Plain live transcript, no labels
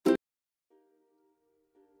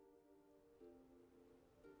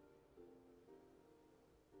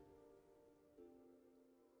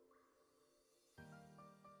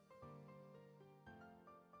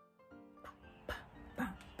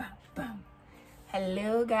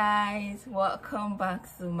Hello guys, welcome back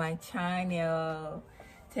to my channel.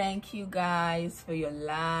 Thank you guys for your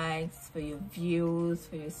likes, for your views,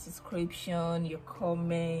 for your subscription, your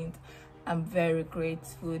comment. I'm very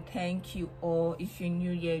grateful. Thank you all. If you're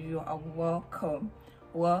new here, you are welcome.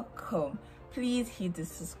 Please hit the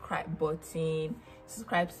subscribe button,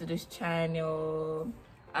 subscribe to this channel,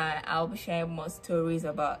 and I'll be sharing more stories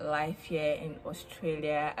about life here in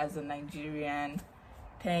Australia as a Nigerian.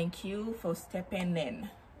 Thank you for stepping in.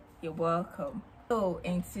 You're welcome. So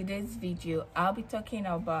in today's video, I'll be talking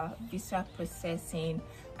about visa processing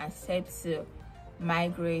and set to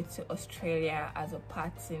migrate to Australia as a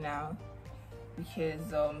partner,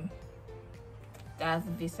 because that's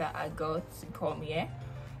the visa I got to come here.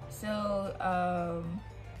 So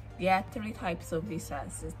there are three types of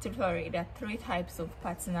visas. There are three types of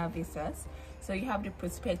partner visas. So you have the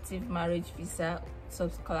prospective marriage visa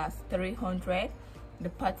subclass 300, the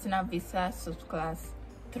partner visa subclass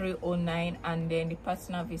 309, and then the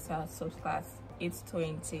partner visa subclass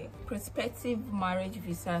 820. Prospective marriage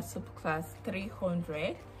visa subclass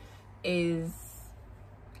 300 is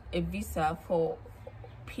a visa for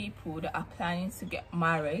people that are planning to get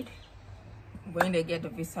married when they get the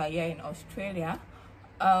visa here in Australia.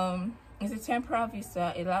 It's a temporary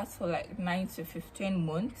visa. It lasts for like 9 to 15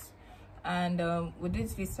 months, and with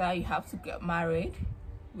this visa you have to get married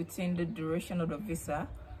within the duration of the visa.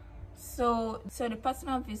 So the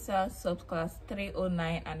partner visa subclass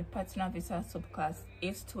 309 and the partner visa subclass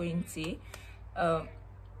 820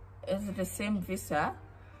 is the same visa.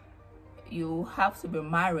 You have to be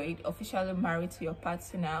married, officially married to your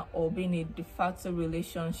partner, or be in a de facto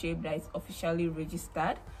relationship that is officially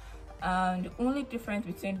registered. And the only difference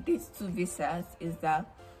between these two visas is that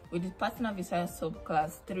with the partner visa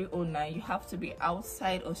subclass 309, you have to be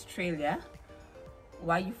outside Australia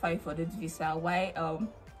while you fight for this visa, while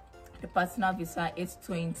the partner visa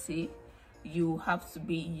 820, you have to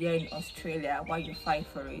be here in Australia while you fight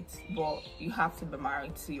for it, but you have to be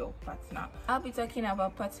married to your partner. I'll be talking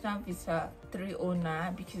about partner visa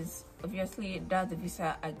 309 because obviously that's the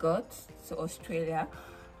visa I got to Australia.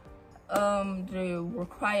 The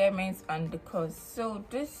requirements and the cost. So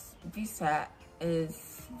this visa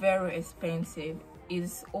is very expensive.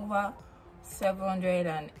 It's over 700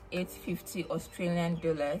 and 850 Australian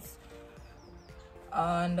dollars,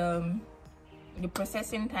 and the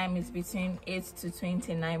processing time is between 8 to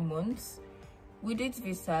 29 months. With this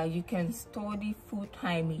visa you can study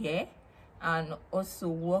full-time here and also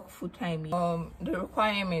work full-time. The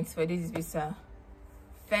requirements for this visa: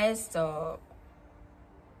 first,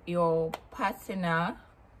 your partner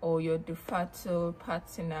or your de facto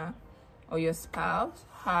partner or your spouse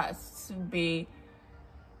has to be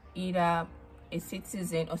either a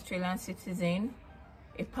citizen, Australian citizen,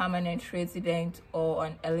 a permanent resident, or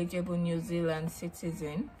an eligible New Zealand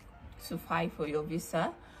citizen to fight for your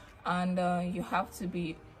visa. And you have to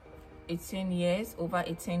be 18 years, over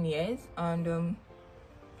 18 years, and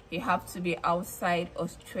you have to be outside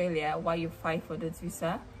Australia while you fight for this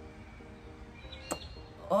visa.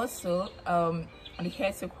 Also, the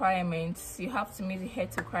health requirements, you have to meet the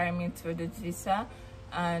health requirements for this visa,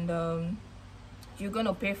 and you're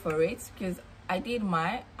gonna pay for it, because I did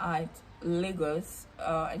mine at Lagos.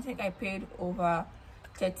 I think I paid over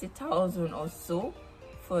 30,000 or so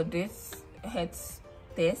for this health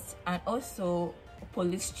test, and also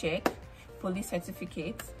police check, police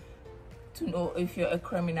certificate to know if you're a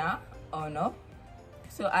criminal or not.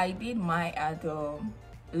 So I did mine at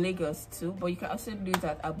Lagos too, but you can also do it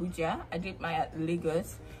at Abuja. I did mine at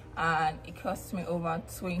Lagos and it cost me over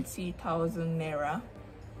 20,000 naira.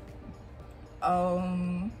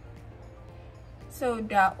 So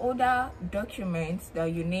there are other documents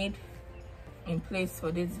that you need in place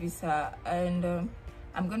for this visa, and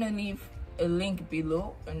I'm gonna leave a link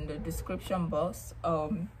below in the description box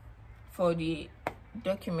for the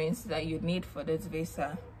documents that you need for this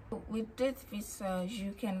visa. With this visa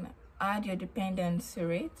you can add your dependents to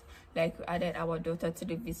it, like we added our daughter to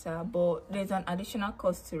the visa, but there's an additional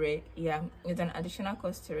cost to it. Yeah, there's an additional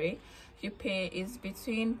cost to it. You pay is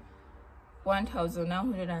between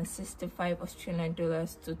 1,965 Australian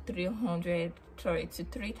dollars to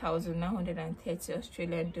 3,930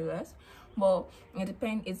 Australian dollars. But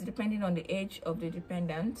it's depending on the age of the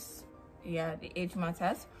dependents. Yeah, the age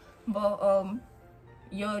matters. But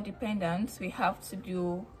your dependents, we have to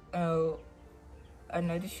do an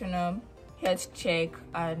additional health check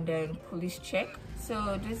and then police check.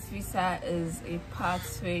 So this visa is a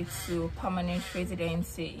pathway to permanent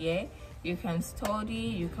residency here. You can study,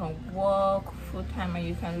 you can work full-time, and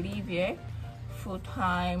you can live here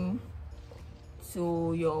full-time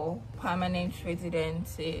to your permanent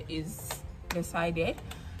residency is decided.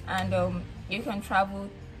 And you can travel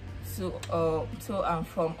to and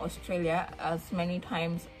from Australia as many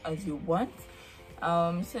times as you want.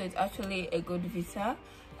 So it's actually a good visa.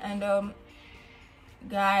 And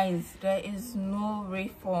guys, there is no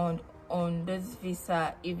refund on this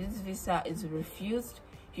visa. If this visa is refused,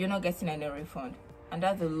 you're not getting any refund, and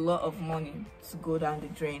that's a lot of money to go down the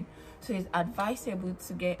drain. So it's advisable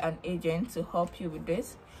to get an agent to help you with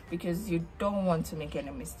this, because you don't want to make any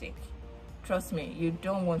mistake. Trust me, you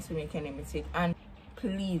don't want to make any mistake. And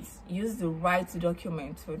please use the right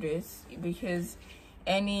document for this, because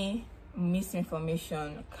any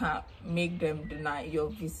misinformation can make them deny your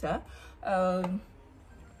visa.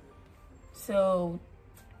 So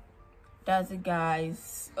that's it,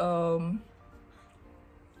 guys.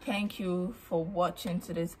 Thank you for watching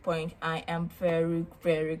to this point. I am very,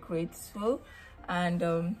 very grateful. And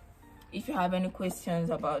if you have any questions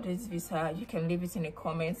about this visa, you can leave it in the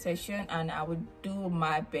comment section, and I will do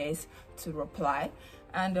my best to reply.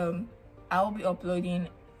 And I will be uploading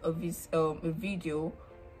a video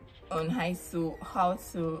on how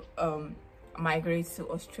to migrate to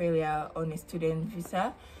Australia on a student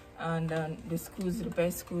visa, and the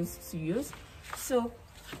best schools to use. So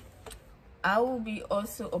I will be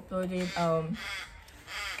also uploading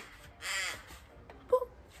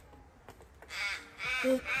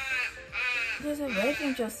there's a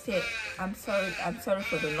version just here. I'm sorry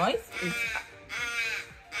for the noise.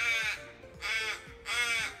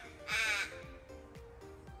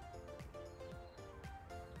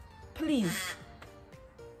 Please.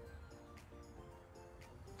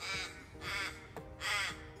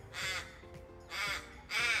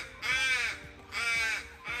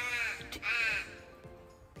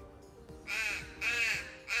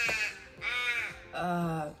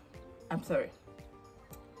 I'm sorry.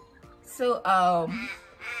 So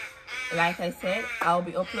like I said, I'll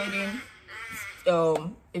be uploading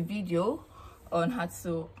a video on how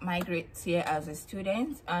to migrate here as a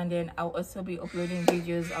student, and then I'll also be uploading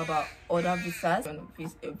videos about other visas,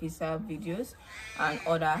 visa videos and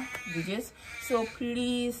other videos. So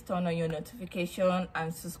please turn on your notification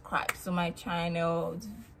and subscribe to my channel.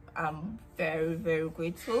 I'm very, very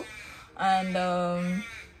grateful. And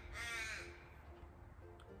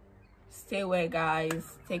stay well,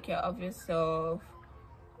 guys. Take care of yourself.